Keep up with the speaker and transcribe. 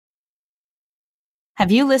Have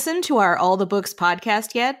you listened to our All the Books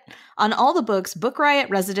podcast yet? On All the Books, Book Riot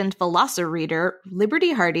resident Velocireader,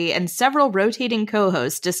 Liberty Hardy, and several rotating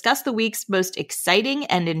co-hosts discuss the week's most exciting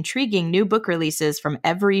and intriguing new book releases from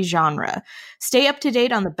every genre. Stay up to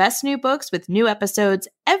date on the best new books with new episodes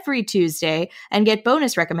every Tuesday, and get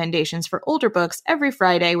bonus recommendations for older books every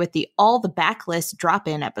Friday with the All the Backlist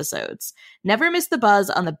drop-in episodes. Never miss the buzz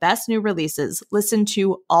on the best new releases. Listen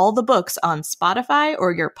to All the Books on Spotify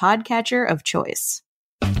or your podcatcher of choice.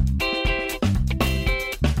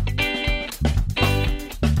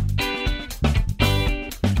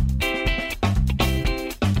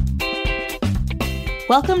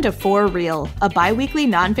 Welcome to For Real, a bi-weekly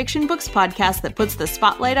nonfiction books podcast that puts the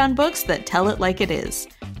spotlight on books that tell it like it is.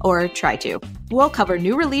 Or try to. We'll cover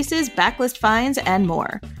new releases, backlist finds, and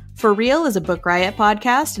more. For Real is a Book Riot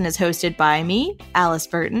podcast and is hosted by me, Alice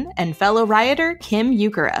Burton, and fellow rioter Kim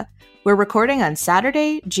Ukura. We're recording on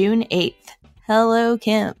Saturday, June 8th. Hello,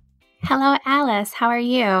 Kim. Hello, Alice. How are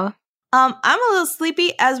you? I'm a little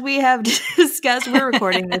sleepy, as we have discussed. We're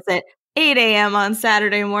recording this at 8 a.m. on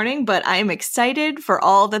Saturday morning, but I'm excited for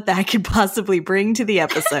all that could possibly bring to the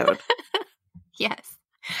episode. Yes.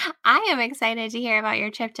 I am excited to hear about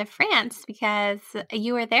your trip to France because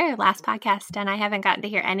you were there last podcast and I haven't gotten to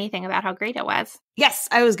hear anything about how great it was. Yes,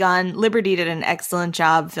 I was gone. Liberty did an excellent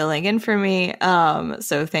job filling in for me.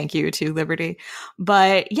 So thank you to Liberty.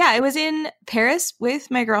 But yeah, I was in Paris with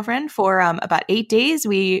my girlfriend for about 8 days.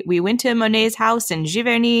 We went to Monet's house in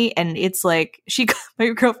Giverny, and it's like my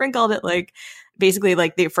girlfriend called it like basically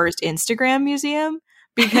like the first Instagram museum,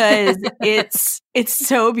 because it's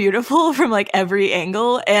so beautiful from like every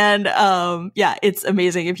angle. And yeah, it's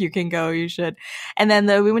amazing. If you can go, you should. And then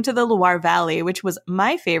we went to the Loire Valley, which was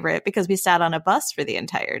my favorite because we sat on a bus for the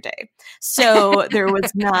entire day. So there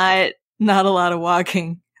was not a lot of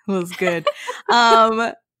walking. It was good.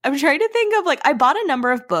 I'm trying to think of I bought a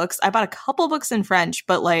number of books. I bought a couple books in French,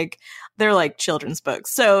 but they're like children's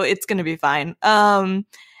books, so it's going to be fine. And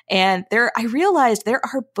I realized there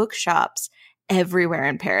are bookshops everywhere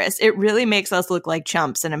in Paris. It really makes us look like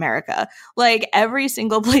chumps in America. Like every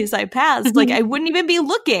single place I passed, I wouldn't even be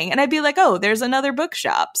looking, and I'd be like, oh, there's another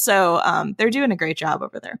bookshop. So they're doing a great job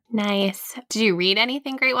over there. Nice. Did you read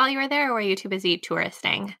anything great while you were there, or were you too busy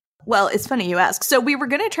touristing? Well, it's funny you ask. So we were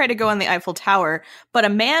going to try to go on the Eiffel Tower, but a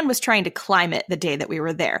man was trying to climb it the day that we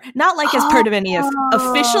were there. Not as part of any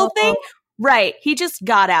official thing. Right. He just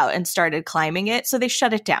got out and started climbing it, so they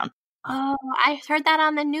shut it down. Oh, I heard that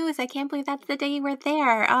on the news. I can't believe that's the day you were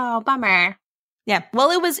there. Oh, bummer. Yeah. Well,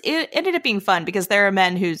 it ended up being fun because there are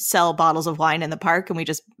men who sell bottles of wine in the park, and we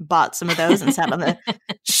just bought some of those and sat on the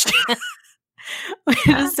we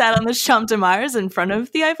just sat on the Champ de Mars in front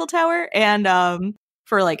of the Eiffel Tower and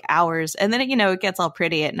for hours. And then it gets all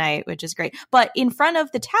pretty at night, which is great. But in front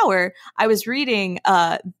of the tower, I was reading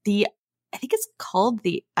I think it's called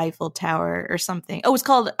the Eiffel Tower or something. Oh, it's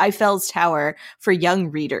called Eiffel's Tower for young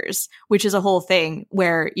readers, which is a whole thing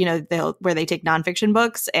where, where they take nonfiction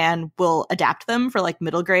books and will adapt them for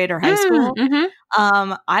middle grade or high school.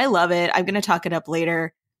 Mm-hmm. I love it. I'm going to talk it up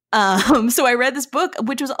later. So I read this book,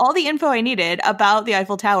 which was all the info I needed about the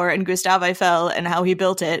Eiffel Tower and Gustave Eiffel and how he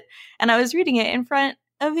built it. And I was reading it in front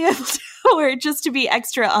of the Eiffel Tower just to be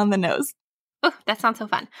extra on the nose. Oh, that sounds so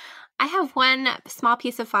fun. I have one small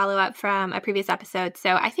piece of follow-up from a previous episode.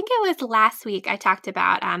 So I think it was last week I talked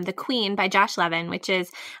about The Queen by Josh Levin, which is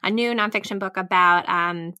a new nonfiction book about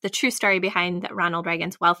the true story behind Ronald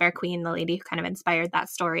Reagan's welfare queen, the lady who kind of inspired that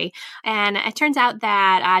story. And it turns out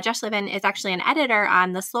that Josh Levin is actually an editor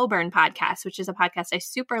on the Slow Burn podcast, which is a podcast I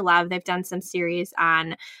super love. They've done some series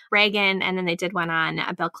on Reagan, and then they did one on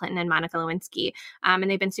Bill Clinton and Monica Lewinsky, and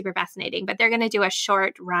they've been super fascinating. But they're going to do a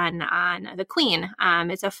short run on The Queen.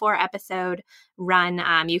 It's a 4-episode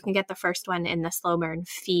run. You can get the first one in the Slow Burn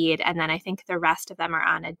feed, and then I think the rest of them are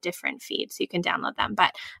on a different feed, so you can download them.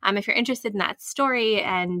 But if you're interested in that story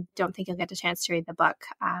and don't think you'll get a chance to read the book,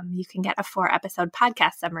 you can get a 4-episode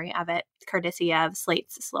podcast summary of it, courtesy of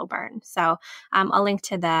Slate's Slow Burn. So I'll link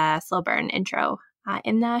to the Slow Burn intro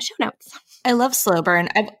in the show notes. I love Slow Burn.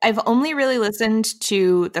 I've only really listened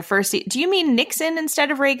to the first. Do you mean Nixon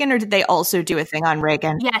instead of Reagan, or did they also do a thing on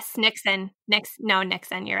Reagan? Yes, Nixon.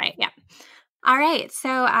 Nixon. You're right. Yeah. All right.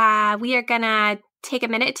 So we are going to take a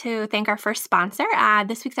minute to thank our first sponsor.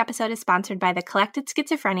 This week's episode is sponsored by The Collected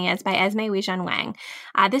Schizophrenias by Esme Weijun Wang.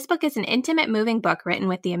 This book is an intimate, moving book written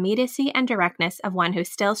with the immediacy and directness of one who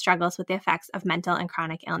still struggles with the effects of mental and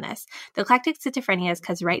chronic illness. The Collected Schizophrenias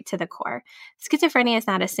cuts right to the core. Schizophrenia is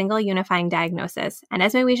not a single unifying diagnosis, and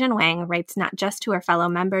Esme Weijun Wang writes not just to her fellow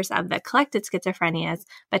members of the Collected Schizophrenias,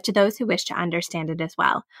 but to those who wish to understand it as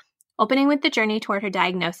well. Opening with the journey toward her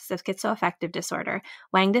diagnosis of schizoaffective disorder,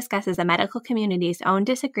 Wang discusses the medical community's own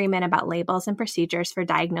disagreement about labels and procedures for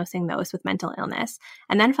diagnosing those with mental illness,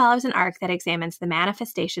 and then follows an arc that examines the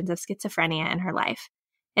manifestations of schizophrenia in her life.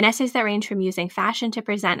 In essays that range from using fashion to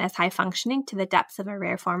present as high-functioning to the depths of a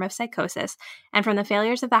rare form of psychosis, and from the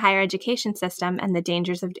failures of the higher education system and the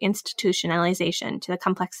dangers of institutionalization to the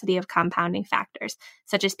complexity of compounding factors,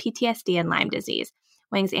 such as PTSD and Lyme disease,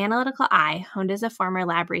 Wang's analytical eye, honed as a former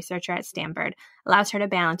lab researcher at Stanford, allows her to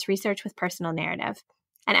balance research with personal narrative.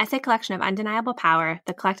 An essay collection of undeniable power,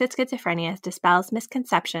 The Collected Schizophrenia dispels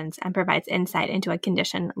misconceptions and provides insight into a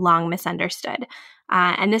condition long misunderstood.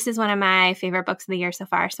 And this is one of my favorite books of the year so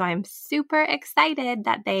far, so I'm super excited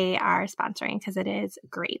that they are sponsoring because it is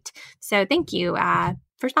great. So thank you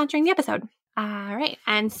for sponsoring the episode. All right.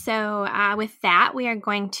 And so with that, we are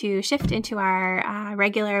going to shift into our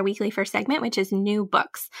regular weekly first segment, which is new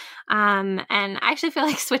books. And I actually feel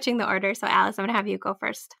like switching the order. So Alice, I'm going to have you go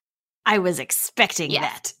first. I was expecting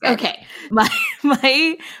that. Good. Okay.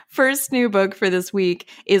 My first new book for this week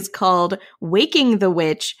is called Waking the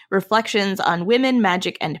Witch, Reflections on Women,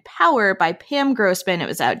 Magic, and Power by Pam Grossman. It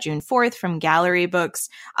was out June 4th from Gallery Books.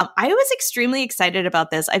 I was extremely excited about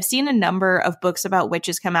this. I've seen a number of books about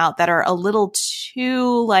witches come out that are a little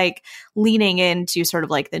too like leaning into sort of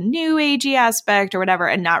like the new agey aspect or whatever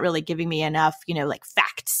and not really giving me enough, like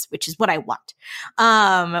facts, which is what I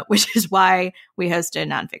want. Which is why we host a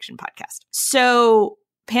nonfiction podcast. So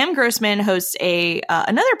Pam Grossman hosts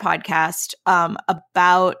another podcast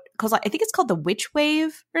about, because I think it's called The Witch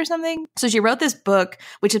Wave or something. So she wrote this book,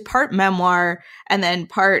 which is part memoir and then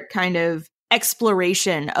part kind of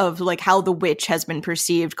exploration of like how the witch has been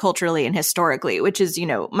perceived culturally and historically, which is,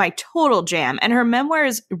 my total jam. And her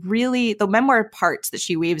memoirs really, the memoir parts that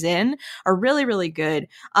she weaves in are really, really good.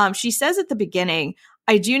 She says at the beginning,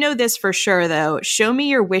 I do know this for sure, though. Show me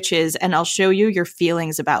your witches and I'll show you your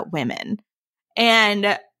feelings about women.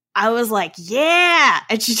 And I was like, yeah.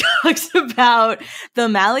 And she talks about the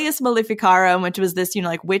Malleus Maleficarum, which was this,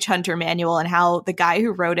 like witch hunter manual, and how the guy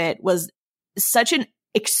who wrote it was such an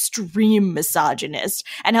extreme misogynist,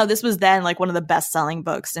 and how this was then like one of the best-selling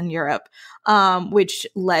books in Europe, which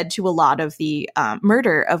led to a lot of the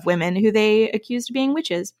murder of women who they accused of being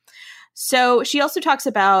witches. So she also talks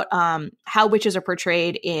about how witches are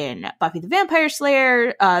portrayed in Buffy the Vampire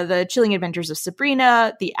Slayer, The Chilling Adventures of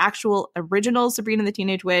Sabrina, the actual original Sabrina the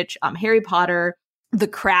Teenage Witch, Harry Potter, The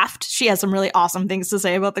Craft. She has some really awesome things to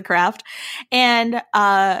say about The Craft. And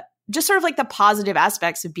just sort of like the positive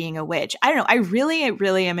aspects of being a witch. I don't know. I really,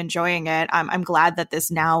 really am enjoying it. I'm glad that this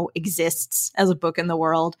now exists as a book in the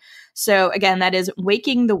world. So again, that is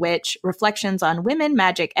Waking the Witch, Reflections on Women,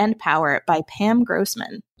 Magic, and Power by Pam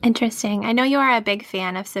Grossman. Interesting. I know you are a big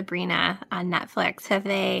fan of Sabrina on Netflix.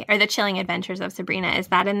 Or The Chilling Adventures of Sabrina. Is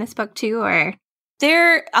that in this book too, or?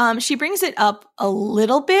 She brings it up a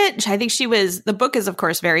little bit. I think the book is of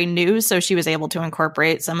course very new, so she was able to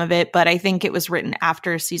incorporate some of it, but I think it was written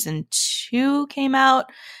after season 2 came out.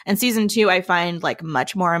 And season 2 I find like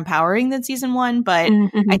much more empowering than season 1, but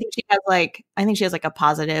I think she has like a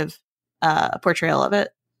positive portrayal of it.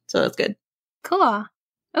 So that's good. Cool.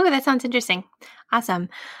 Oh, that sounds interesting. Awesome.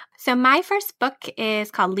 So my first book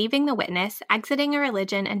is called Leaving the Witness, Exiting a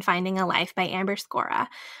Religion and Finding a Life by Amber Scora.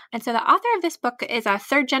 And so the author of this book is a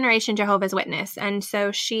third-generation Jehovah's Witness. And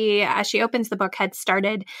so she, as she opens the book,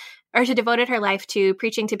 she devoted her life to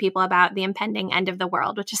preaching to people about the impending end of the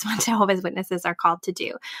world, which is what Jehovah's Witnesses are called to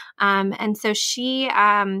do. And so she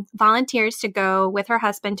volunteers to go with her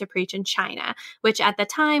husband to preach in China, which at the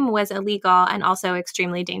time was illegal and also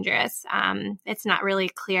extremely dangerous. It's not really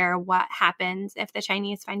clear what happens if the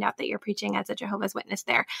Chinese find out that you're preaching as a Jehovah's Witness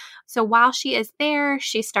there. So while she is there,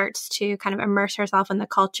 she starts to kind of immerse herself in the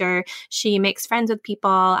culture. She makes friends with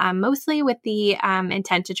people, mostly with the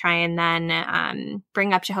intent to try and then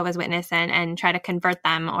bring up Jehovah's Witness and try to convert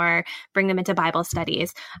them or bring them into Bible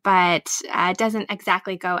studies, but it doesn't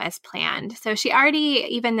exactly go as planned. So she already,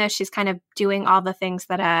 even though she's kind of doing all the things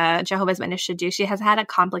that a Jehovah's Witness should do, she has had a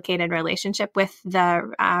complicated relationship with the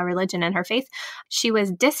religion and her faith. She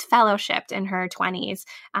was disfellowshipped in her 20s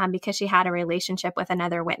because she had a relationship with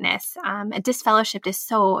another witness. Disfellowshipped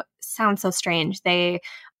sounds so strange. They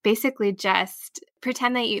basically just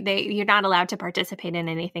pretend that you're not allowed to participate in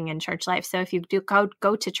anything in church life. So if you do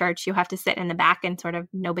go to church, you have to sit in the back and sort of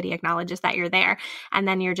nobody acknowledges that you're there. And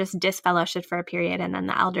then you're just disfellowshipped for a period. And then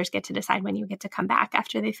the elders get to decide when you get to come back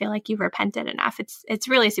after they feel like you've repented enough. It's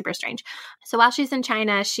really super strange. So while she's in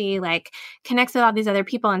China, she like connects with all these other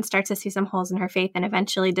people and starts to see some holes in her faith and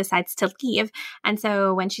eventually decides to leave. And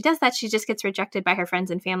so when she does that, she just gets rejected by her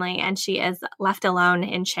friends and family. And she is left alone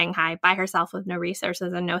in Shanghai by herself with no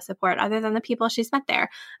resources and no support other than the people she's met there,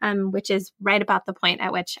 which is right about the point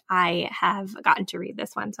at which I have gotten to read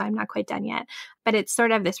this one. So I'm not quite done yet. But it's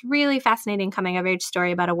sort of this really fascinating coming of age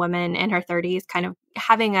story about a woman in her 30s kind of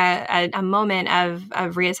having a moment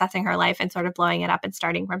of reassessing her life and sort of blowing it up and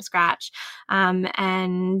starting from scratch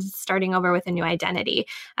and starting over with a new identity.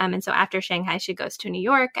 And so after Shanghai, she goes to New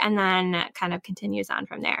York and then kind of continues on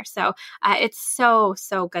from there. So it's so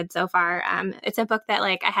good so far. It's a book that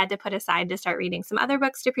like I had to put aside to start reading some other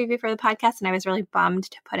books to preview for the podcast. And I was really bummed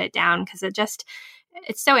to put it down because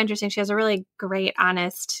it's so interesting. She has a really great,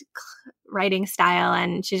 honest writing style,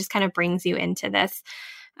 and she just kind of brings you into this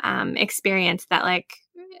experience that like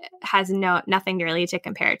has nothing really to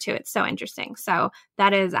compare it to. It's so interesting. So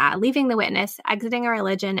that is Leaving the Witness, Exiting a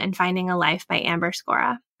Religion and Finding a Life by Amber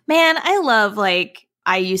Scora. Man, I love like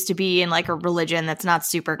I used to be in like a religion that's not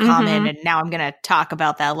super common, and now I'm going to talk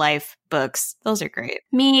about that life books. Those are great.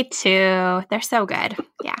 Me too. They're so good.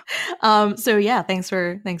 Yeah. So yeah, thanks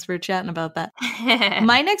for chatting about that.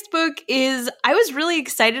 My next book is, I was really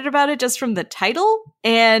excited about it just from the title,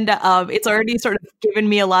 and it's already sort of given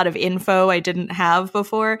me a lot of info I didn't have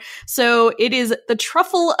before. So it is The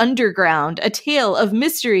Truffle Underground, a tale of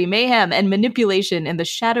mystery, mayhem, and manipulation in the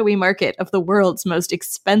shadowy market of the world's most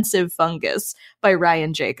expensive fungus by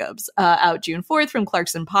Ryan Jacobs, out June 4th from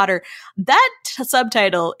Clarkson Potter. That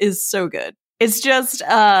subtitle is so good. It's just,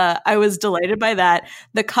 I was delighted by that.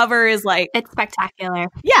 The cover is like... It's spectacular.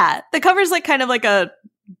 Yeah. The cover is like kind of like a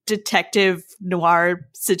detective noir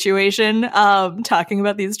situation, talking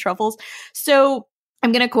about these truffles. So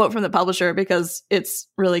I'm going to quote from the publisher because it's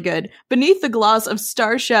really good. Beneath the gloss of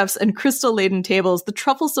star chefs and crystal-laden tables, the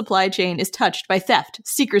truffle supply chain is touched by theft,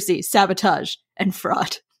 secrecy, sabotage, and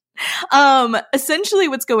fraud. Essentially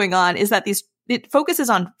what's going on is that it focuses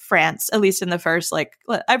on France, at least in the first, like,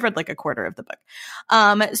 I've read like a quarter of the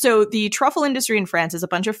book. So the truffle industry in France is a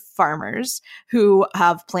bunch of farmers who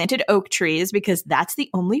have planted oak trees because that's the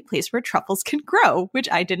only place where truffles can grow, which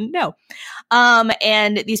I didn't know.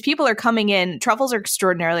 And these people are coming in. Truffles are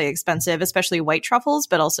extraordinarily expensive, especially white truffles,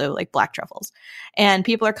 but also like black truffles. And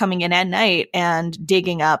people are coming in at night and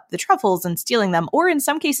digging up the truffles and stealing them, or in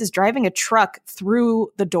some cases driving a truck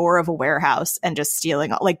through the door of a warehouse and just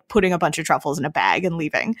stealing, like putting a bunch of truffles in a bag and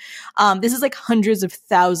leaving. This is like hundreds of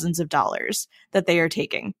thousands of dollars that they are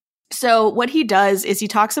taking. So what he does is he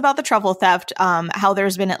talks about the truffle theft, how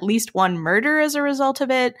there's been at least one murder as a result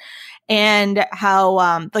of it, and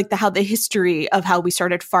how the history of how we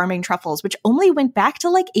started farming truffles, which only went back to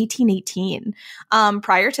like 1818.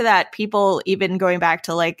 Prior to that, people even going back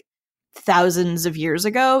to like thousands of years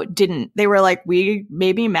ago they were like,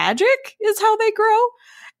 maybe magic is how they grow.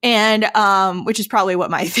 And, which is probably what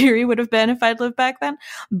my theory would have been if I'd lived back then.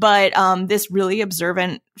 But, this really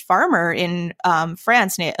observant farmer in,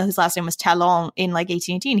 France, his last name was Talon, in like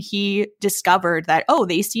 1818, he discovered that,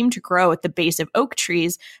 they seem to grow at the base of oak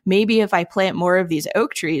trees. Maybe if I plant more of these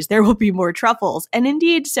oak trees, there will be more truffles. And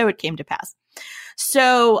indeed, so it came to pass.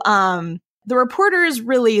 So, the reporter is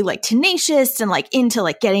really like tenacious and like into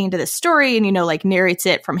like getting into the story and, like narrates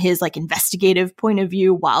it from his like investigative point of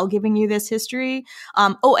view while giving you this history.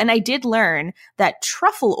 And I did learn that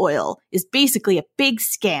truffle oil is basically a big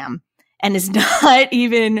scam and is not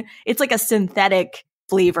even, it's like a synthetic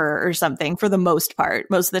flavor or something for the most part.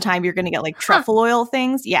 Most of the time you're going to get like truffle oil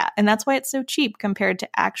things. Yeah. And that's why it's so cheap compared to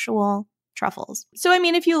actual truffles. So, I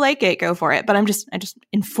mean, if you like it, go for it. But I'm just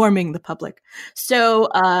informing the public. So,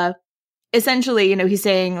 essentially, he's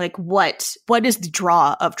saying like, what is the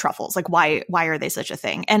draw of truffles? Like, why are they such a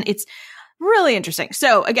thing? And it's really interesting.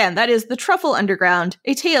 So again, that is The Truffle Underground,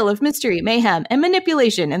 a tale of mystery, mayhem, and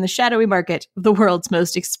manipulation in the shadowy market of the world's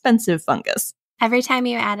most expensive fungus. Every time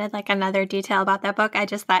you added like another detail about that book, I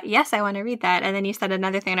just thought, yes, I want to read that. And then you said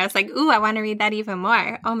another thing and I was like, ooh, I want to read that even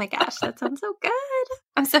more. Oh my gosh, that sounds so good.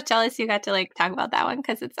 I'm so jealous you got to like talk about that one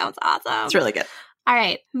because it sounds awesome. It's really good. All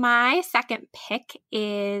right. My second pick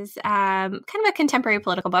is kind of a contemporary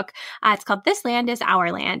political book. It's called This Land is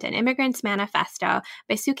Our Land, An Immigrant's Manifesto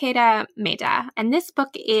by Sucheta Mehta. And this book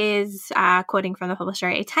is, quoting from the publisher,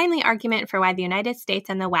 a timely argument for why the United States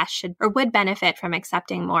and the West should or would benefit from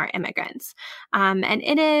accepting more immigrants. And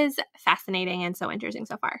it is fascinating and so interesting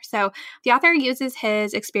so far. So the author uses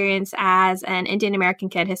his experience as an Indian American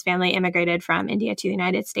kid. His family immigrated from India to the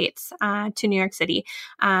United States, to New York City.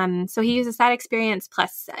 So he uses that experience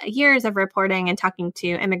plus years of reporting and talking to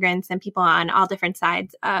immigrants and people on all different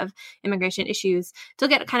sides of immigration issues to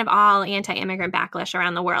get kind of all anti-immigrant backlash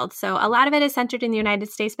around the world. So a lot of it is centered in the United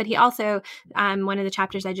States, but he also, one of the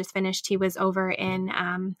chapters I just finished, he was over in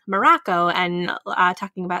Morocco and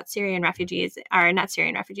talking about Syrian refugees, or not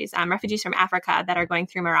Syrian refugees, refugees from Africa that are going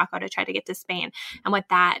through Morocco to try to get to Spain and what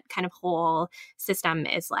that kind of whole system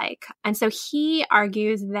is like. And so he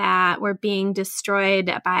argues that we're being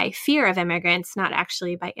destroyed by fear of immigrants, not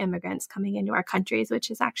actually by immigrants coming into our countries, which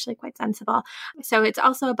is actually quite sensible. So it's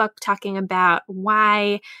also a book talking about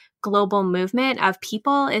why global movement of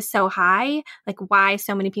people is so high, like why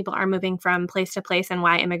so many people are moving from place to place and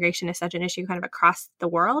why immigration is such an issue kind of across the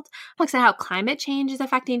world. Looks at how climate change is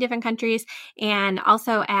affecting different countries and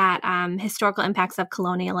also at historical impacts of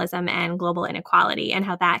colonialism and global inequality and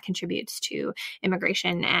how that contributes to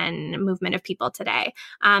immigration and movement of people today.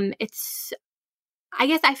 I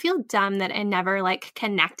guess I feel dumb that I never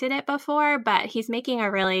connected it before, but he's making a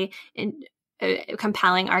really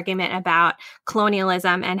compelling argument about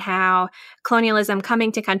colonialism and how colonialism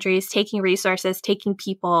coming to countries, taking resources, taking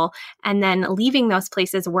people, and then leaving those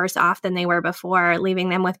places worse off than they were before, leaving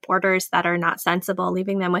them with borders that are not sensible,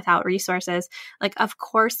 leaving them without resources. Of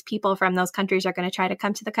course, people from those countries are going to try to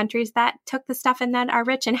come to the countries that took the stuff and that are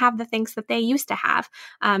rich and have the things that they used to have.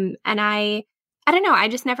 And I don't know, I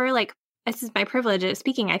just never this is my privilege of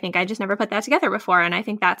speaking. I think I just never put that together before. And I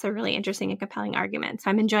think that's a really interesting and compelling argument.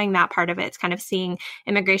 So I'm enjoying that part of it. It's kind of seeing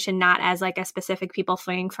immigration not as a specific people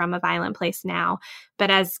fleeing from a violent place now,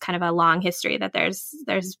 but as kind of a long history that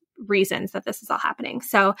there's reasons that this is all happening.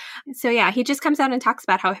 So yeah, he just comes out and talks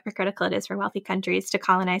about how hypocritical it is for wealthy countries to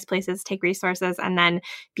colonize places, take resources, and then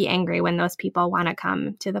be angry when those people want to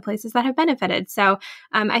come to the places that have benefited. So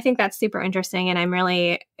I think that's super interesting. And I'm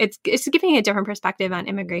really, it's giving a different perspective on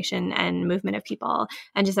immigration and movement of people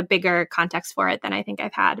and just a bigger context for it than I think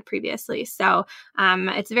I've had previously. So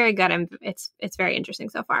it's very good. And it's very interesting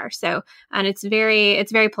so far. So, and it's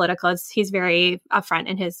very political. He's very upfront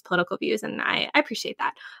in his political views. And I appreciate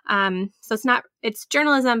that. So it's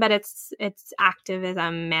journalism, but it's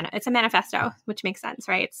activism. It's a manifesto, which makes sense,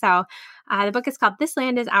 right? So the book is called This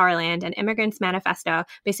Land is Our Land, An Immigrant's Manifesto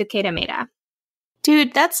by Sucheta Mehta.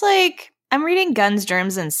 Dude, that's I'm reading Guns,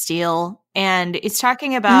 Germs, and Steel, and it's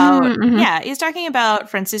talking about, he's talking about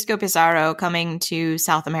Francisco Pizarro coming to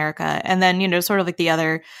South America, and then, sort of the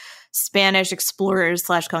other Spanish explorers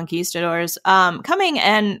 / conquistadors coming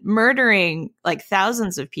and murdering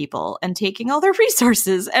thousands of people and taking all their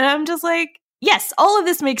resources. And I'm just yes, all of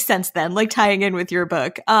this makes sense then, tying in with your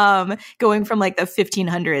book, going from the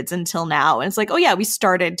 1500s until now. And it's oh yeah, we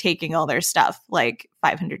started taking all their stuff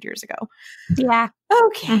 500 years ago. Yeah.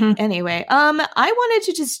 Okay. Mm-hmm. Anyway, I wanted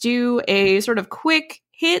to just do a sort of quick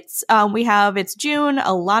hits. It's June.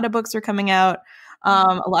 A lot of books are coming out.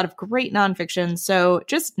 A lot of great nonfiction. So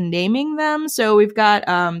just naming them. So we've got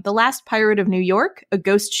The Last Pirate of New York, A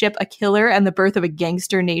Ghost Ship, a Killer, and the Birth of a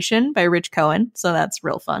Gangster Nation by Rich Cohen. So that's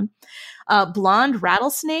real fun. Blonde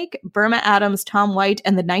Rattlesnake, Burma Adams, Tom White,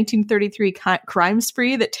 and the 1933 crime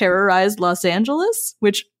spree that terrorized Los Angeles,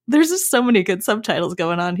 which there's just so many good subtitles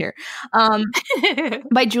going on here,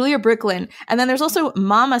 by Julia Brooklyn. And then there's also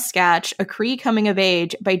Mama Sketch, A Cree Coming of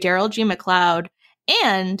Age by Daryl G. McLeod.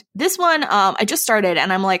 And this one, I just started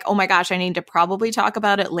and I'm oh my gosh, I need to probably talk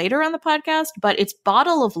about it later on the podcast, but it's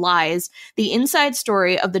Bottle of Lies, The Inside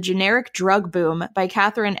Story of the Generic Drug Boom by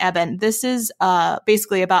Catherine Eben. This is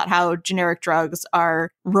basically about how generic drugs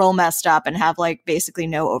are real messed up and have basically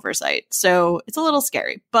no oversight. So it's a little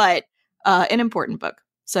scary, but an important book.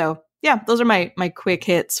 So yeah, those are my quick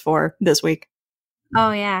hits for this week.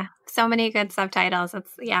 Oh yeah. So many good subtitles.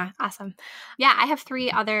 It's awesome. Yeah, I have 3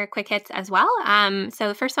 other quick hits as well. So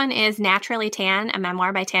the first one is Naturally Tan, a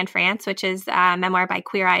memoir by Tan France, which is a memoir by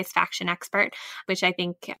Queer Eye's faction expert, which I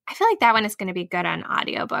feel that one is going to be good on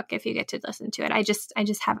audiobook if you get to listen to it. I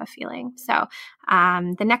just have a feeling. So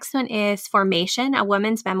The next one is Formation, a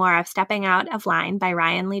woman's memoir of stepping out of line by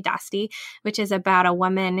Ryan Lee Dosty, which is about a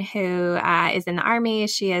woman who is in the Army.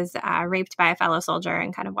 She is raped by a fellow soldier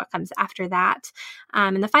and kind of what comes after that.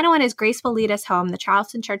 And the final one is Grace Will Lead Us Home, the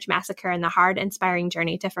Charleston Church Massacre and the Hard, Inspiring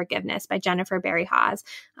Journey to Forgiveness by Jennifer Berry Hawes,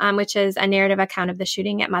 which is a narrative account of the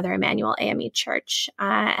shooting at Mother Emanuel AME Church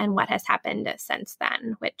and what has happened since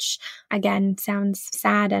then, which again sounds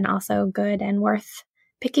sad and also good and worth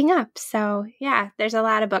picking up. So yeah, there's a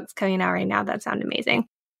lot of books coming out right now that sound amazing.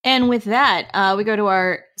 And with that, we go to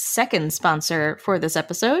our second sponsor for this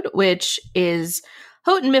episode, which is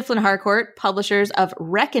Houghton Mifflin Harcourt, publishers of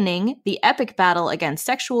Reckoning, The Epic Battle Against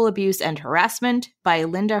Sexual Abuse and Harassment by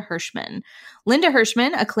Linda Hirschman. Linda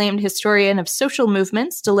Hirschman, acclaimed historian of social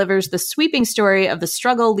movements, delivers the sweeping story of the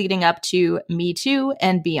struggle leading up to Me Too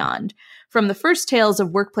and beyond. From the first tales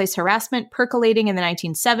of workplace harassment percolating in the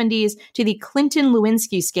 1970s to the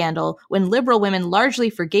Clinton-Lewinsky scandal, when liberal women largely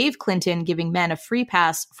forgave Clinton, giving men a free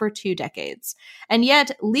pass for 2 decades. And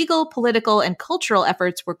yet, legal, political, and cultural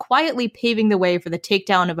efforts were quietly paving the way for the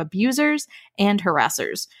takedown of abusers and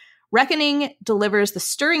harassers. Reckoning delivers the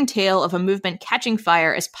stirring tale of a movement catching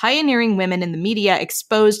fire as pioneering women in the media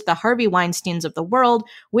exposed the Harvey Weinsteins of the world,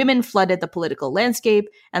 women flooded the political landscape,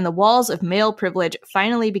 and the walls of male privilege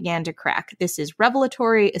finally began to crack. This is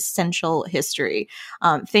revelatory, essential history.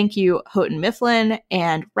 Thank you, Houghton Mifflin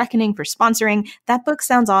and Reckoning, for sponsoring. That book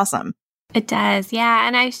sounds awesome. It does, yeah.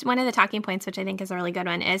 And one of the talking points, which I think is a really good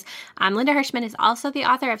one, is Linda Hirschman is also the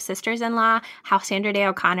author of Sisters-in-Law, How Sandra Day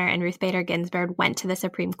O'Connor and Ruth Bader Ginsburg Went to the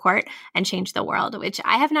Supreme Court and Changed the World, which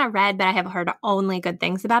I have not read, but I have heard only good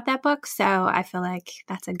things about that book. So I feel like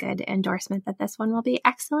that's a good endorsement that this one will be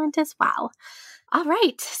excellent as well. All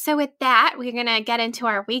right. So with that, we're going to get into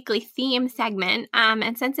our weekly theme segment.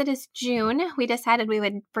 And since it is June, we decided we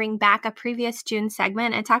would bring back a previous June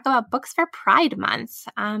segment and talk about books for Pride Month.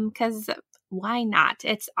 Because why not?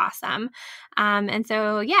 It's awesome. And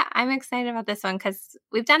so, yeah, I'm excited about this one because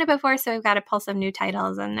we've done it before. So we've got to pull some new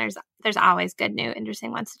titles, and there's always good, new,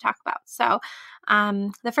 interesting ones to talk about. So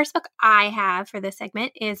the first book I have for this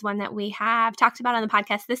segment is one that we have talked about on the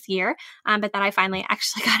podcast this year, but that I finally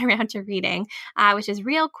actually got around to reading, which is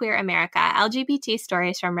Real Queer America, LGBT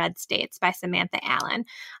Stories from Red States by Samantha Allen.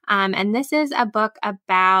 And this is a book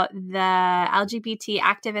about the LGBT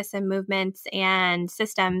activism movements and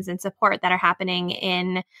systems and support that are happening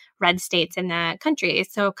in red states in the country.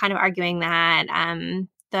 So kind of arguing that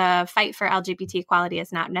the fight for LGBT equality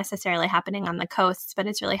is not necessarily happening on the coasts, but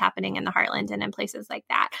it's really happening in the heartland and in places like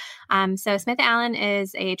that. So Samantha Allen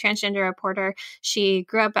is a transgender reporter. She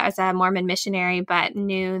grew up as a Mormon missionary, but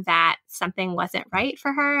knew that something wasn't right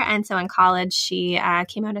for her. And so in college, she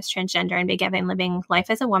came out as transgender and began living life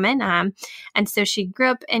as a woman. And so she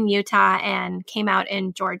grew up in Utah and came out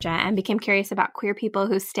in Georgia and became curious about queer people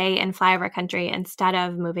who stay in flyover country instead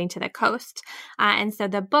of moving to the coast. And so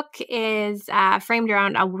the book is framed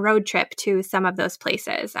around a road trip to some of those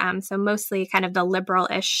places. So mostly kind of the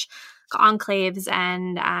liberal-ish enclaves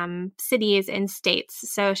and cities in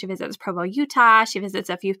states. So she visits Provo, Utah. She visits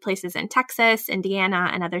a few places in Texas,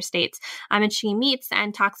 Indiana, and other states. And she meets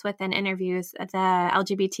and talks with and interviews the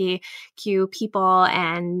LGBTQ people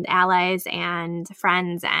and allies and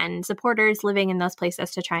friends and supporters living in those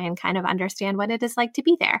places to try and kind of understand what it is like to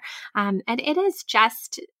be there. And it is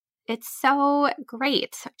just... it's so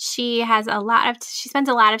great. She spends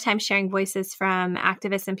a lot of time sharing voices from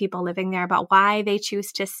activists and people living there about why they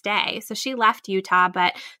choose to stay. So she left Utah,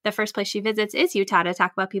 but the first place she visits is Utah to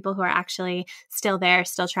talk about people who are actually still there,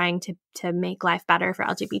 still trying to make life better for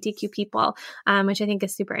LGBTQ people, which I think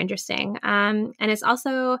is super interesting. And it's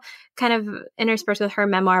also kind of interspersed with her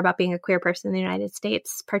memoir about being a queer person in the United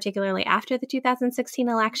States, particularly after the 2016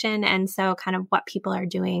 election. And so kind of what people are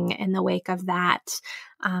doing in the wake of that.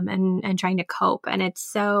 And trying to cope. And it's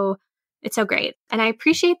so great. And I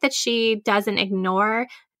appreciate that she doesn't ignore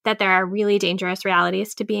that there are really dangerous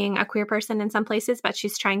realities to being a queer person in some places, but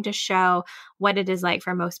she's trying to show what it is like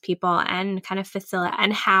for most people and kind of facilitate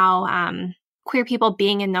and how queer people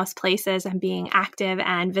being in those places and being active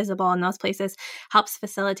and visible in those places helps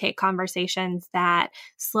facilitate conversations that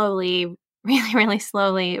really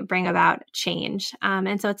slowly bring about change.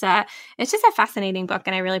 And so it's just a fascinating book,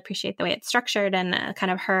 and I really appreciate the way it's structured and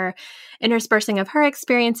kind of her interspersing of her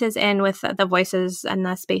experiences in with the voices and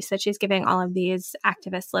the space that she's giving all of these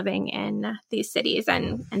activists living in these cities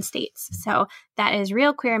and states. So that is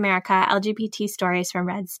Real Queer America, LGBT Stories from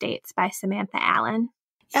Red States by Samantha Allen.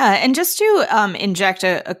 Yeah, and just to inject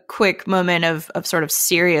a quick moment of sort of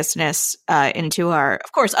seriousness into our,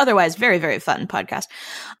 of course, otherwise very, very fun podcast.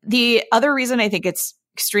 The other reason I think it's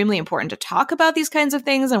extremely important to talk about these kinds of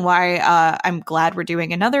things, and why I'm glad we're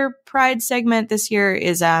doing another Pride segment this year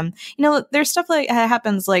is, there's stuff like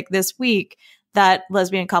happens like this week that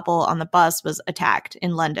lesbian couple on the bus was attacked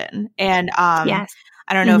in London. And Yes.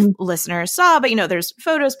 I don't know if listeners saw, but, there's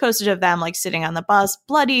photos posted of them like sitting on the bus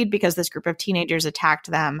bloodied because this group of teenagers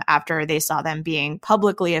attacked them after they saw them being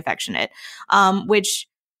publicly affectionate, which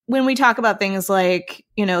when we talk about things like,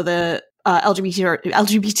 the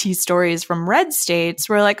LGBT stories from red states,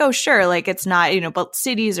 we're like, oh, sure, like it's not, but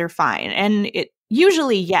cities are fine. And it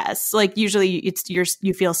usually, yes, like usually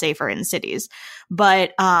you feel safer in cities,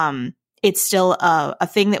 but it's still a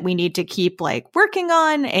thing that we need to keep like working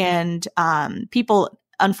on. And people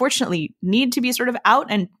unfortunately need to be sort of out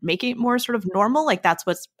and making it more sort of normal. Like that's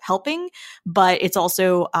what's helping, but it's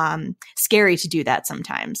also scary to do that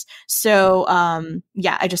sometimes. So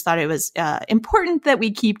I just thought it was important that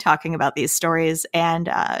we keep talking about these stories and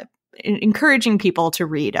encouraging people to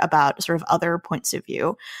read about sort of other points of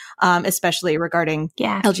view, especially regarding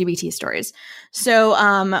LGBT stories.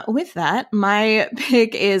 So with that, my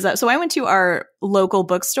pick is, so I went to our local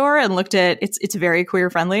bookstore and looked at, it's very queer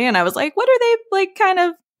friendly. And I was like, what are they like kind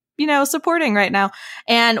of, supporting right now?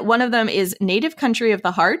 And one of them is Native Country of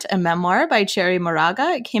the Heart, a memoir by Cherríe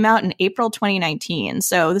Moraga. It came out in April 2019.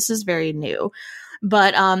 So this is very new.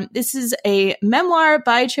 But this is a memoir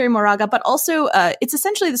by Cherríe Moraga, but also it's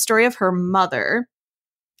essentially the story of her mother,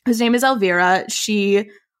 whose name is Elvira.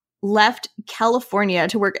 She left California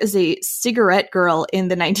to work as a cigarette girl in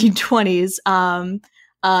the 1920s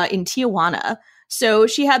in Tijuana. So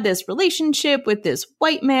she had this relationship with this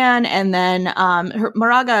white man, and then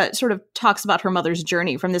Moraga sort of talks about her mother's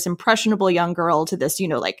journey from this impressionable young girl to this,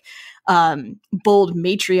 bold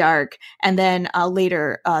matriarch, and then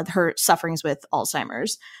later her sufferings with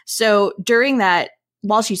Alzheimer's. So during that,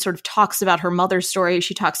 while she sort of talks about her mother's story,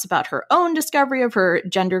 she talks about her own discovery of her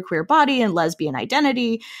genderqueer body and lesbian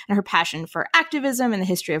identity, and her passion for activism and the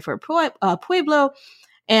history of her pueblo.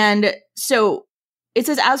 And so it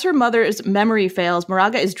says, as her mother's memory fails,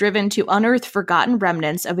 Moraga is driven to unearth forgotten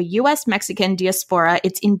remnants of a U.S.-Mexican diaspora,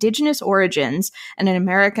 its indigenous origins, and an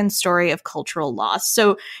American story of cultural loss.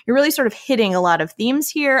 So you're really sort of hitting a lot of themes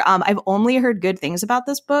here. I've only heard good things about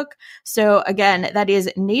this book. So again, that is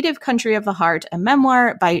Native Country of the Heart, a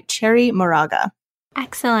memoir by Cherríe Moraga.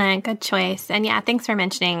 Excellent. Good choice. And yeah, thanks for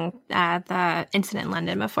mentioning the incident in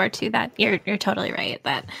London before too. That you're totally right.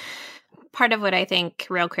 That part of what I think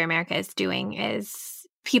Real Queer America is doing is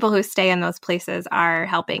people who stay in those places are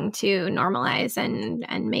helping to normalize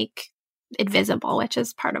and make it visible, which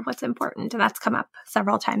is part of what's important. And that's come up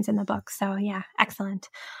several times in the book. So yeah, excellent.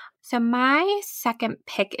 So my second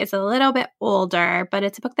pick is a little bit older, but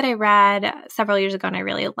it's a book that I read several years ago and I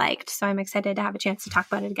really liked. So I'm excited to have a chance to talk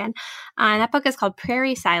about it again. That book is called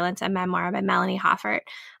Prairie Silence, a memoir by Melanie Hoffert.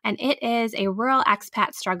 And it is a rural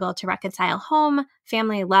expat struggle to reconcile home,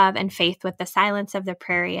 family, love, and faith with the silence of the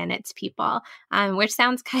prairie and its people, which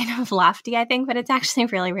sounds kind of lofty, I think, but it's actually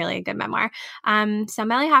really, really a good memoir. So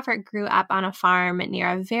Melanie Hoffert grew up on a farm near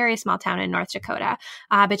a very small town in North Dakota,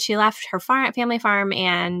 but she left her family farm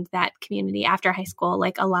and that community after high school,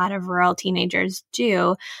 like a lot of rural teenagers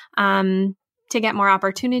do, to get more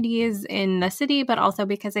opportunities in the city, but also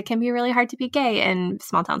because it can be really hard to be gay in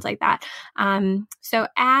small towns like that. So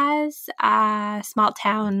as a small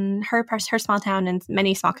town, her small town and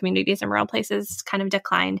many small communities and rural places kind of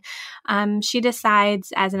declined, she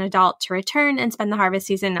decides as an adult to return and spend the harvest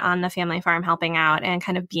season on the family farm helping out and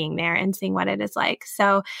kind of being there and seeing what it is like.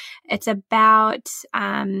 So it's about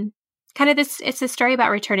it's a story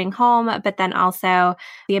about returning home, but then also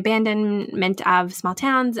the abandonment of small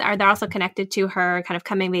towns. They're also connected to her kind of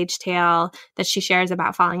coming of age tale that she shares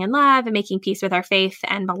about falling in love and making peace with her faith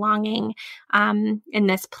and belonging in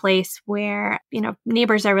this place where,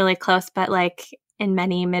 neighbors are really close, but like in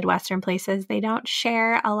many Midwestern places, they don't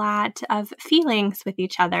share a lot of feelings with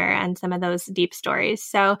each other and some of those deep stories.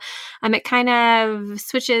 So it kind of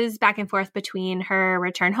switches back and forth between her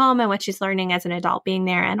return home and what she's learning as an adult being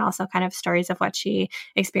there, and also kind of stories of what she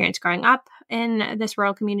experienced growing up in this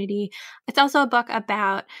rural community. It's also a book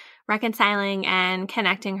about reconciling and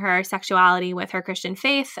connecting her sexuality with her Christian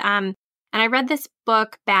faith. And I read this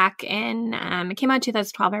book back in, it came out in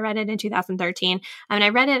 2012. I read it in 2013. And I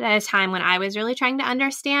read it at a time when I was really trying to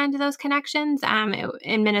understand those connections.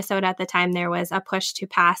 In Minnesota at the time, there was a push to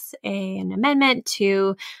pass an amendment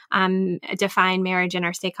to define marriage in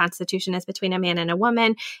our state constitution as between a man and a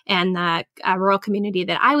woman. And the rural community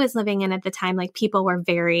that I was living in at the time, like people were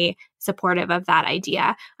very supportive of that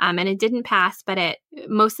idea. And it didn't pass, but it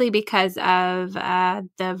mostly because of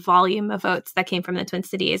the volume of votes that came from the Twin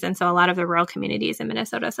Cities. And so a lot of the rural communities communities in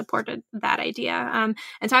Minnesota supported that idea.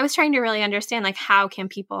 And so I was trying to really understand, like, how can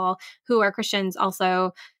people who are Christians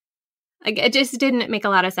also, like, it just didn't make a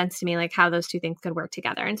lot of sense to me, like, how those two things could work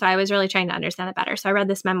together. And so I was really trying to understand it better. So I read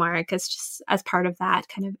this memoir because just as part of that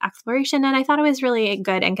kind of exploration, and I thought it was really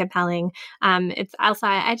good and compelling. It's also,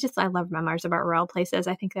 I love memoirs about rural places.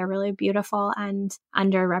 I think they're really beautiful and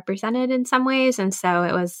underrepresented in some ways. And so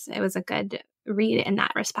it was a good read in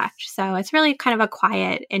that respect. So it's really kind of a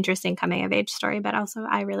quiet, interesting coming of age story, but also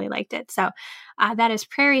I really liked it. So that is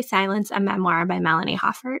Prairie Silence, a memoir by Melanie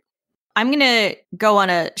Hoffert. I'm going to go on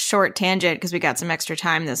a short tangent because we got some extra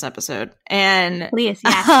time this episode. And please,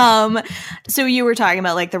 yeah. So you were talking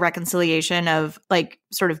about like the reconciliation of like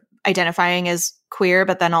sort of identifying as queer,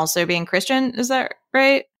 but then also being Christian. Is that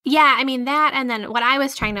right? Yeah, I mean that, and then what I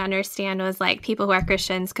was trying to understand was like people who are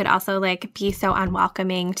Christians could also like be so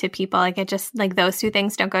unwelcoming to people. Like it just like those two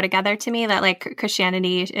things don't go together to me. That like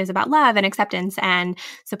Christianity is about love and acceptance and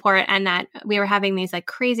support, and that we were having these like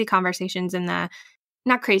crazy conversations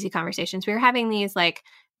not crazy conversations. We were having these like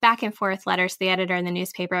back and forth letters to the editor in the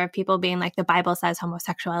newspaper of people being like, the Bible says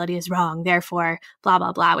homosexuality is wrong, therefore blah,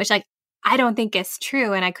 blah, blah, which like I don't think is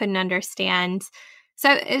true. And I couldn't understand.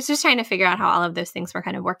 So it's just trying to figure out how all of those things were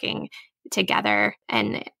kind of working together.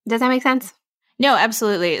 And does that make sense? No,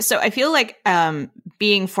 absolutely. So I feel like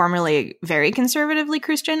being formerly very conservatively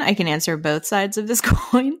Christian, I can answer both sides of this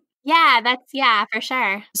coin. Yeah, for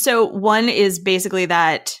sure. So one is basically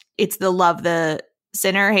that it's the love the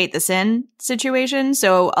sinner, hate the sin situation.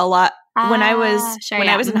 So a lot when I was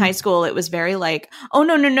in high school, it was very like, oh,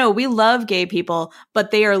 no, we love gay people,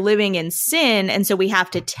 but they are living in sin. And so we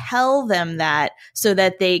have to tell them that so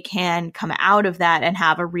that they can come out of that and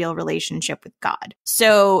have a real relationship with God.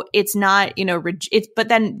 So it's not, but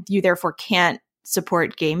then you therefore can't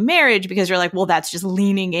support gay marriage because you're like, well, that's just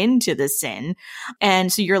leaning into the sin.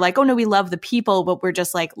 And so you're like, oh no, we love the people, but we're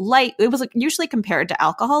just like light. It was like usually compared to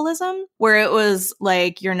alcoholism, where it was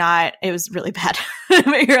like, it was really bad. But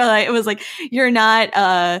it was like, you're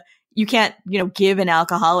not, you can't, give an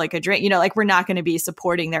alcoholic a drink, like we're not going to be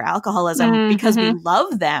supporting their alcoholism because we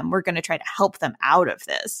love them. We're going to try to help them out of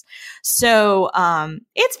this. So,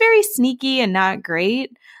 it's very sneaky and not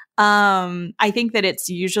great. I think that it's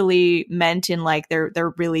usually meant in like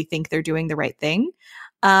they're really think they're doing the right thing.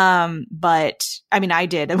 But I mean, I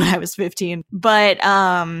did when I was 15, but,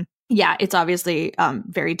 yeah, it's obviously,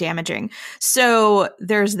 very damaging. So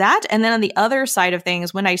there's that. And then on the other side of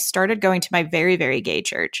things, when I started going to my very, very gay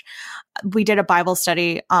church, we did a Bible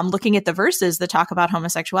study, looking at the verses that talk about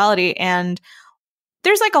homosexuality, and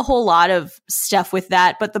there's like a whole lot of stuff with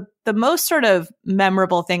that. But the most sort of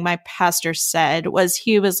memorable thing my pastor said was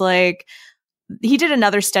he was like, he did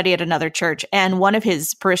another study at another church, and one of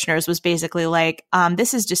his parishioners was basically like,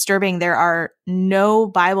 this is disturbing. There are no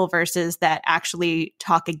Bible verses that actually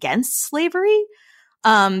talk against slavery.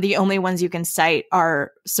 The only ones you can cite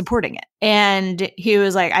are supporting it. And he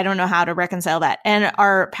was like, I don't know how to reconcile that. And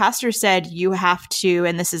our pastor said, you have to,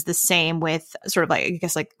 and this is the same with sort of like, I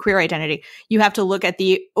guess like queer identity, you have to look at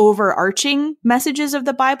the overarching messages of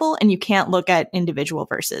the Bible, and you can't look at individual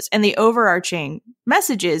verses. And the overarching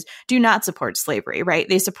messages do not support slavery, right?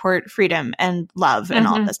 They support freedom and love and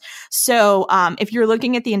all of this. So if you're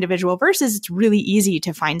looking at the individual verses, it's really easy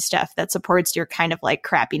to find stuff that supports your kind of like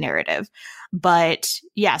crappy narrative. But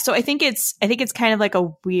yeah, so I think it's kind of like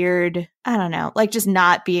a weird, I don't know, like just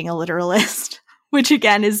not being a literalist, which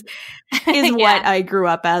again is yeah. What I grew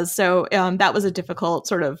up as. So that was a difficult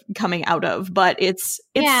sort of coming out of, but it's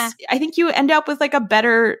I think you end up with like a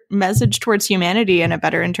better message towards humanity and a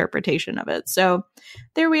better interpretation of it. So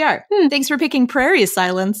there we are. Thanks for picking Prairie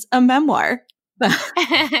Silence, a memoir. Thanks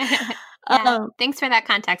for that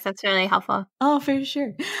context. That's really helpful. Oh, for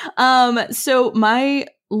sure. So my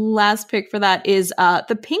last pick for that is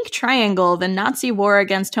The Pink Triangle, The Nazi War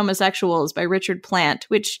Against Homosexuals by Richard Plant,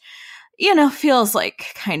 which, feels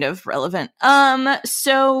like kind of relevant.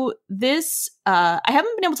 So this, I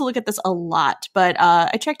haven't been able to look at this a lot, but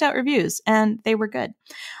I checked out reviews and they were good.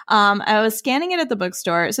 I was scanning it at the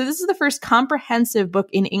bookstore. So this is the first comprehensive book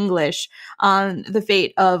in English on the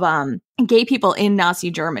fate of gay people in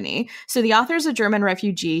Nazi Germany. So the author is a German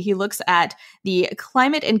refugee. He looks at the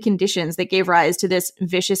climate and conditions that gave rise to this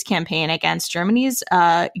vicious campaign against Germany's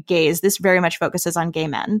gays. This very much focuses on gay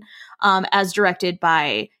men, as directed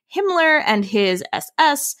by Himmler and his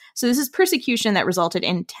SS. So this is persecution that resulted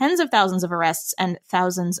in tens of thousands of arrests and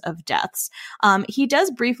thousands of deaths. He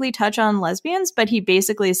does briefly touch on lesbians, but he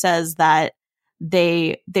basically says that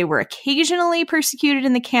they were occasionally persecuted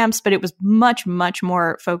in the camps, but it was much, much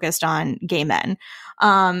more focused on gay men.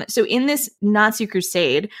 So in this Nazi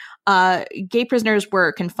crusade, gay prisoners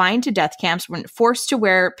were confined to death camps, were forced to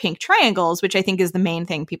wear pink triangles, which I think is the main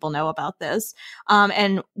thing people know about this.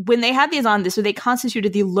 And when they had these on, so they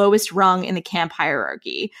constituted the lowest rung in the camp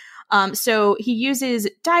hierarchy. So he uses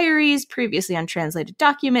diaries, previously untranslated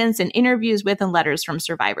documents, and interviews with and letters from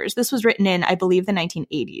survivors. This was written in, I believe, the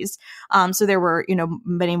 1980s. So there were,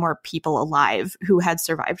 many more people alive who had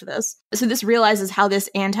survived this. So this realizes how this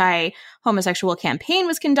anti-homosexual campaign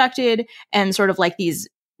was conducted and sort of like these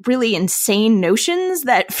really insane notions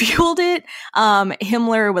that fueled it.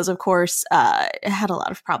 Himmler was, of course, had a lot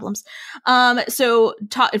of problems. So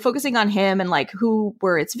focusing on him and like who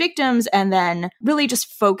were its victims, and then really just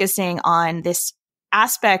focusing on this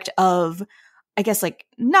aspect of, I guess, like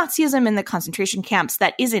Nazism in the concentration camps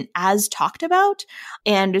that isn't as talked about,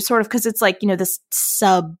 and sort of because it's like, this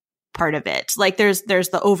sub part of it. Like there's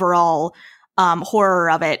the overall horror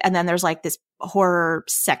of it, and then there's like this horror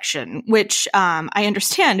section, which I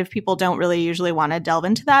understand if people don't really usually want to delve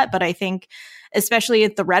into that, but I think especially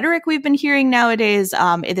at the rhetoric we've been hearing nowadays,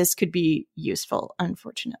 this could be useful,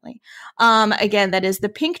 unfortunately. Again, that is The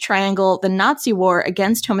Pink Triangle, The Nazi War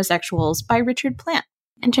Against Homosexuals by Richard Plant.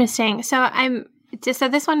 Interesting. So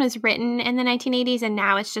this one was written in the 1980s and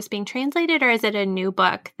now it's just being translated, or is it a new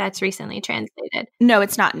book that's recently translated? No,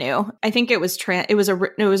 it's not new. I think it was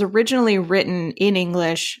originally written in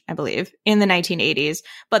English, I believe, in the 1980s,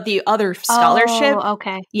 but the other scholarship,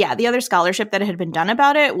 the other scholarship that had been done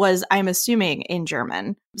about it was, I'm assuming, in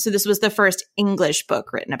German. So this was the first English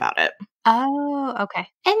book written about it. Oh, okay.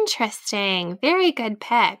 Interesting. Very good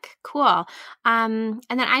pick. Cool. And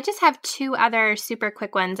then I just have two other super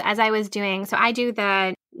quick ones as I was doing. So I do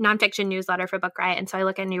the nonfiction newsletter for Book Riot, and so I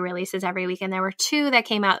look at new releases every week, and there were two that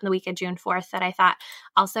came out in the week of June 4th that I thought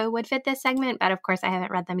also would fit this segment, but of course I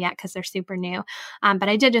haven't read them yet because they're super new. But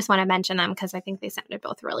I did just want to mention them because I think they sounded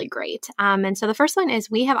both really great. And so the first one is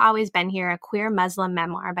We Have Always Been Here, a queer Muslim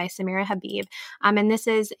memoir by Samira Habib. And this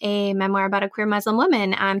is a memoir about a queer Muslim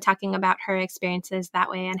woman talking about her experiences that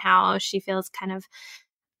way and how she feels kind of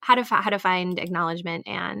how to find acknowledgement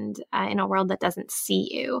and in a world that doesn't see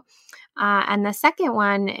you. And the second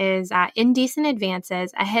one is Indecent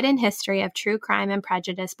Advances, A Hidden History of True Crime and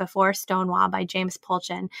Prejudice Before Stonewall by James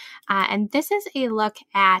Polchin. And this is a look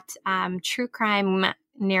at true crime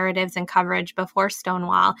narratives and coverage before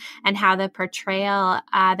Stonewall and how the portrayal,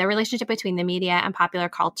 the relationship between the media and popular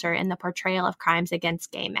culture in the portrayal of crimes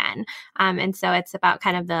against gay men. And so it's about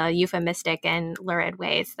kind of the euphemistic and lurid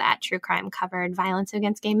ways that true crime covered violence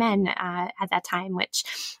against gay men at that time, which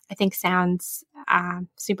I think sounds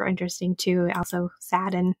super interesting too, also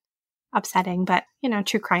sad and upsetting, but,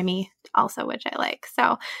 true crimey also, which I like.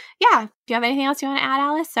 So yeah, do you have anything else you want to add,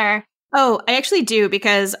 Alice, or? Oh, I actually do,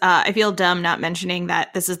 because I feel dumb not mentioning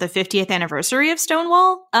that this is the 50th anniversary of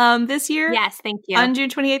Stonewall this year. Yes, thank you. On June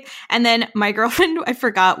 28th. And then my girlfriend, I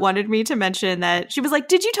forgot, wanted me to mention that she was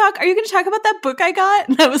like, are you going to talk about that book I got?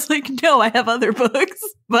 And I was like, no, I have other books.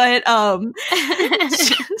 But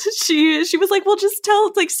she was like, well, just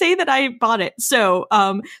say that I bought it. So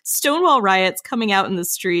Stonewall Riots Coming Out in the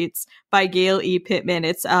Streets by Gail E. Pittman.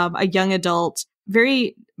 It's a young adult,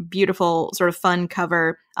 very beautiful, sort of fun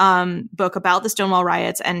cover book about the Stonewall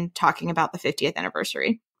riots and talking about the 50th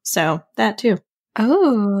anniversary. So that too.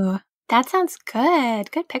 Oh, that sounds good.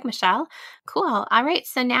 Good pick, Michelle. Cool. All right.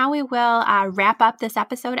 So now we will wrap up this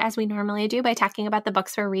episode as we normally do by talking about the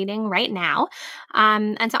books we're reading right now.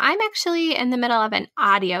 And so I'm actually in the middle of an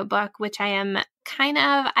audiobook, which I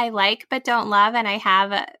like but don't love, and I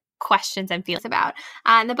have questions and feelings about.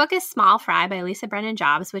 And the book is Small Fry by Lisa Brennan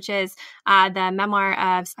Jobs, which is the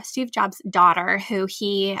memoir of Steve Jobs' daughter, who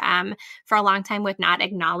he for a long time would not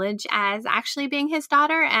acknowledge as actually being his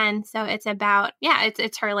daughter. And so it's about,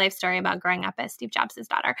 it's her life story about growing up as Steve Jobs'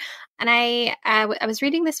 daughter. And I was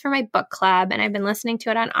reading this for my book club, and I've been listening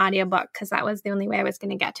to it on audiobook because that was the only way I was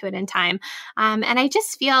going to get to it in time. And I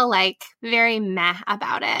just feel like very meh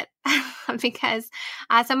about it. Because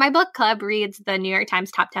so my book club reads the New York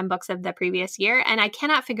Times top 10 books of the previous year, and I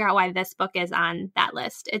cannot figure out why this book is on that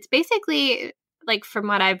list. It's basically, like, from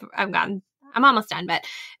what I've gotten, I'm almost done, but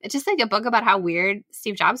it's just like a book about how weird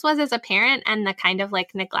Steve Jobs was as a parent and the kind of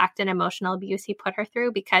like neglect and emotional abuse he put her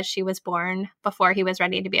through because she was born before he was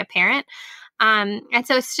ready to be a parent. And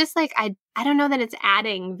so it's just like, I don't know that it's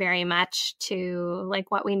adding very much to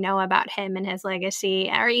like what we know about him and his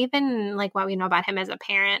legacy, or even like what we know about him as a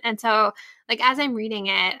parent. And so like, as I'm reading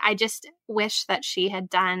it, I just wish that she had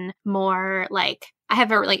done more, like, I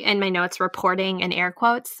have her like in my notes, reporting in air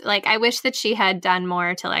quotes. Like, I wish that she had done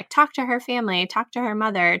more to like talk to her family, talk to her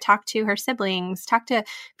mother, talk to her siblings, talk to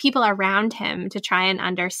people around him to try and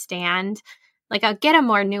understand get a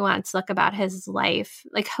more nuanced look about his life,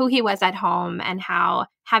 like who he was at home and how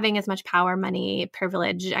having as much power, money,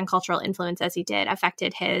 privilege, and cultural influence as he did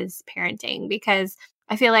affected his parenting. Because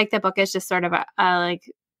I feel like the book is just sort of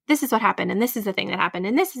this is what happened, and this is the thing that happened,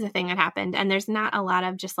 and this is the thing that happened. And there's not a lot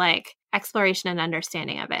of just like exploration and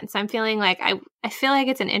understanding of it. And so I'm feeling like I feel like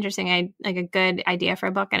it's an interesting, like a good idea for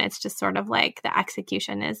a book. And it's just sort of like the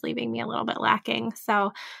execution is leaving me a little bit lacking.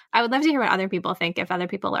 So I would love to hear what other people think, if other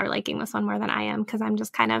people are liking this one more than I am, because I'm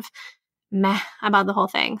just kind of meh about the whole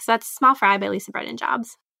thing. So that's Small Fry by Lisa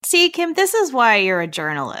Burton-Jobs. See, Kim, this is why you're a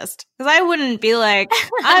journalist. Because I wouldn't be like,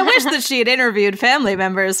 I wish that she had interviewed family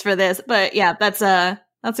members for this. But yeah, that's a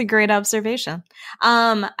great observation.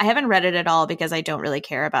 I haven't read it at all because I don't really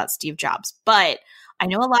care about Steve Jobs, but I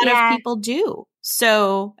know a lot of people do.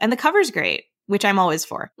 So, and the cover's great, which I'm always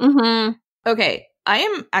for. Mm-hmm. Okay, I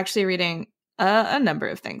am actually reading a number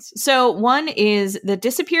of things. So one is The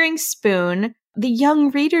Disappearing Spoon, the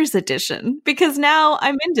Young Readers Edition, because now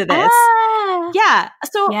I'm into this. Yeah.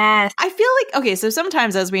 So yes. I feel like, okay, so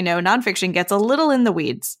sometimes, as we know, nonfiction gets a little in the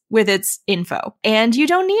weeds with its info, and you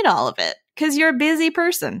don't need all of it, because you're a busy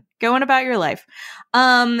person going about your life.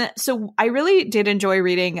 So I really did enjoy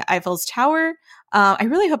reading Eiffel's Tower. I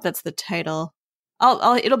really hope that's the title.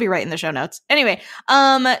 It'll be right in the show notes. Anyway,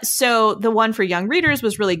 so the one for young readers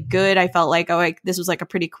was really good. I felt like, this was like a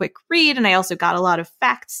pretty quick read. And I also got a lot of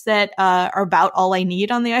facts that are about all I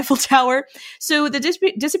need on the Eiffel Tower. So the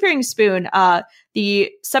Disappearing Spoon,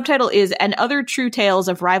 the subtitle is "And Other True Tales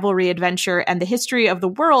of Rivalry, Adventure, and the History of the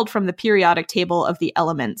World from the Periodic Table of the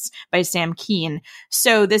Elements" by Sam Keen.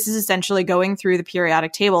 So this is essentially going through the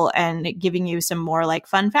periodic table and giving you some more like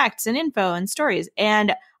fun facts and info and stories.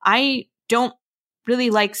 And I don't really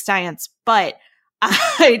like science, but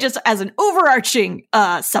I just, as an overarching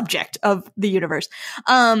subject of the universe.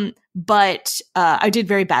 But I did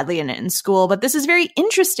very badly in it in school, but this is very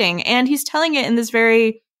interesting. And he's telling it in this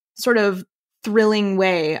very sort of thrilling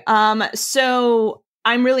way. So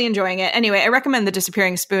I'm really enjoying it. Anyway, I recommend The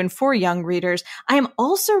Disappearing Spoon for young readers. I am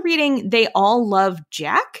also reading They All Love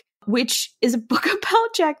Jack, which is a book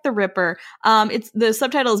about Jack the Ripper. The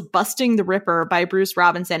subtitle is Busting the Ripper by Bruce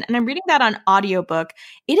Robinson, and I'm reading that on audiobook.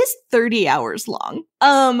 It is 30 hours long,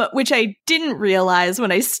 which I didn't realize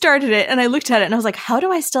when I started it. And I looked at it and I was like, how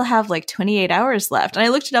do I still have like 28 hours left? And I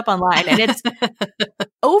looked it up online, and it's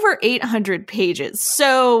over 800 pages.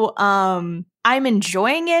 So I'm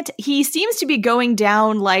enjoying it. He seems to be going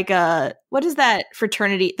down like what is that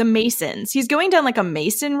fraternity? The Masons. He's going down like a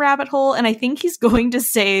Mason rabbit hole. And I think he's going to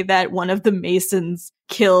say that one of the Masons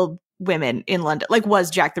killed women in London, like was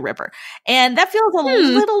Jack the Ripper. And that feels a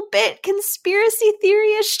little bit conspiracy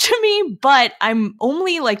theory-ish to me, but I'm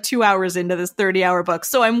only like 2 hours into this 30-hour book,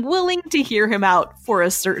 so I'm willing to hear him out for a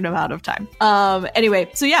certain amount of time. Anyway,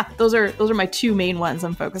 so yeah, those are my two main ones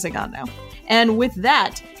I'm focusing on now. And with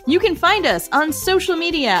that, you can find us on social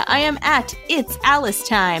media. I am at It's Alice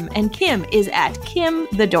Time, and Kim is at Kim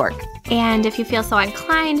the Dork. And if you feel so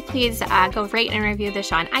inclined, please go rate and review the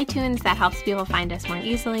show on iTunes. That helps people find us more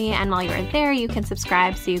easily. And while you're there, you can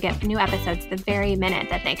subscribe so you get new episodes the very minute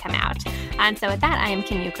that they come out. And so with that, I am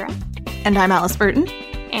Kim Ukura. And I'm Alice Burton.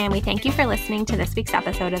 And we thank you for listening to this week's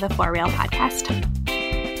episode of the For Real Podcast.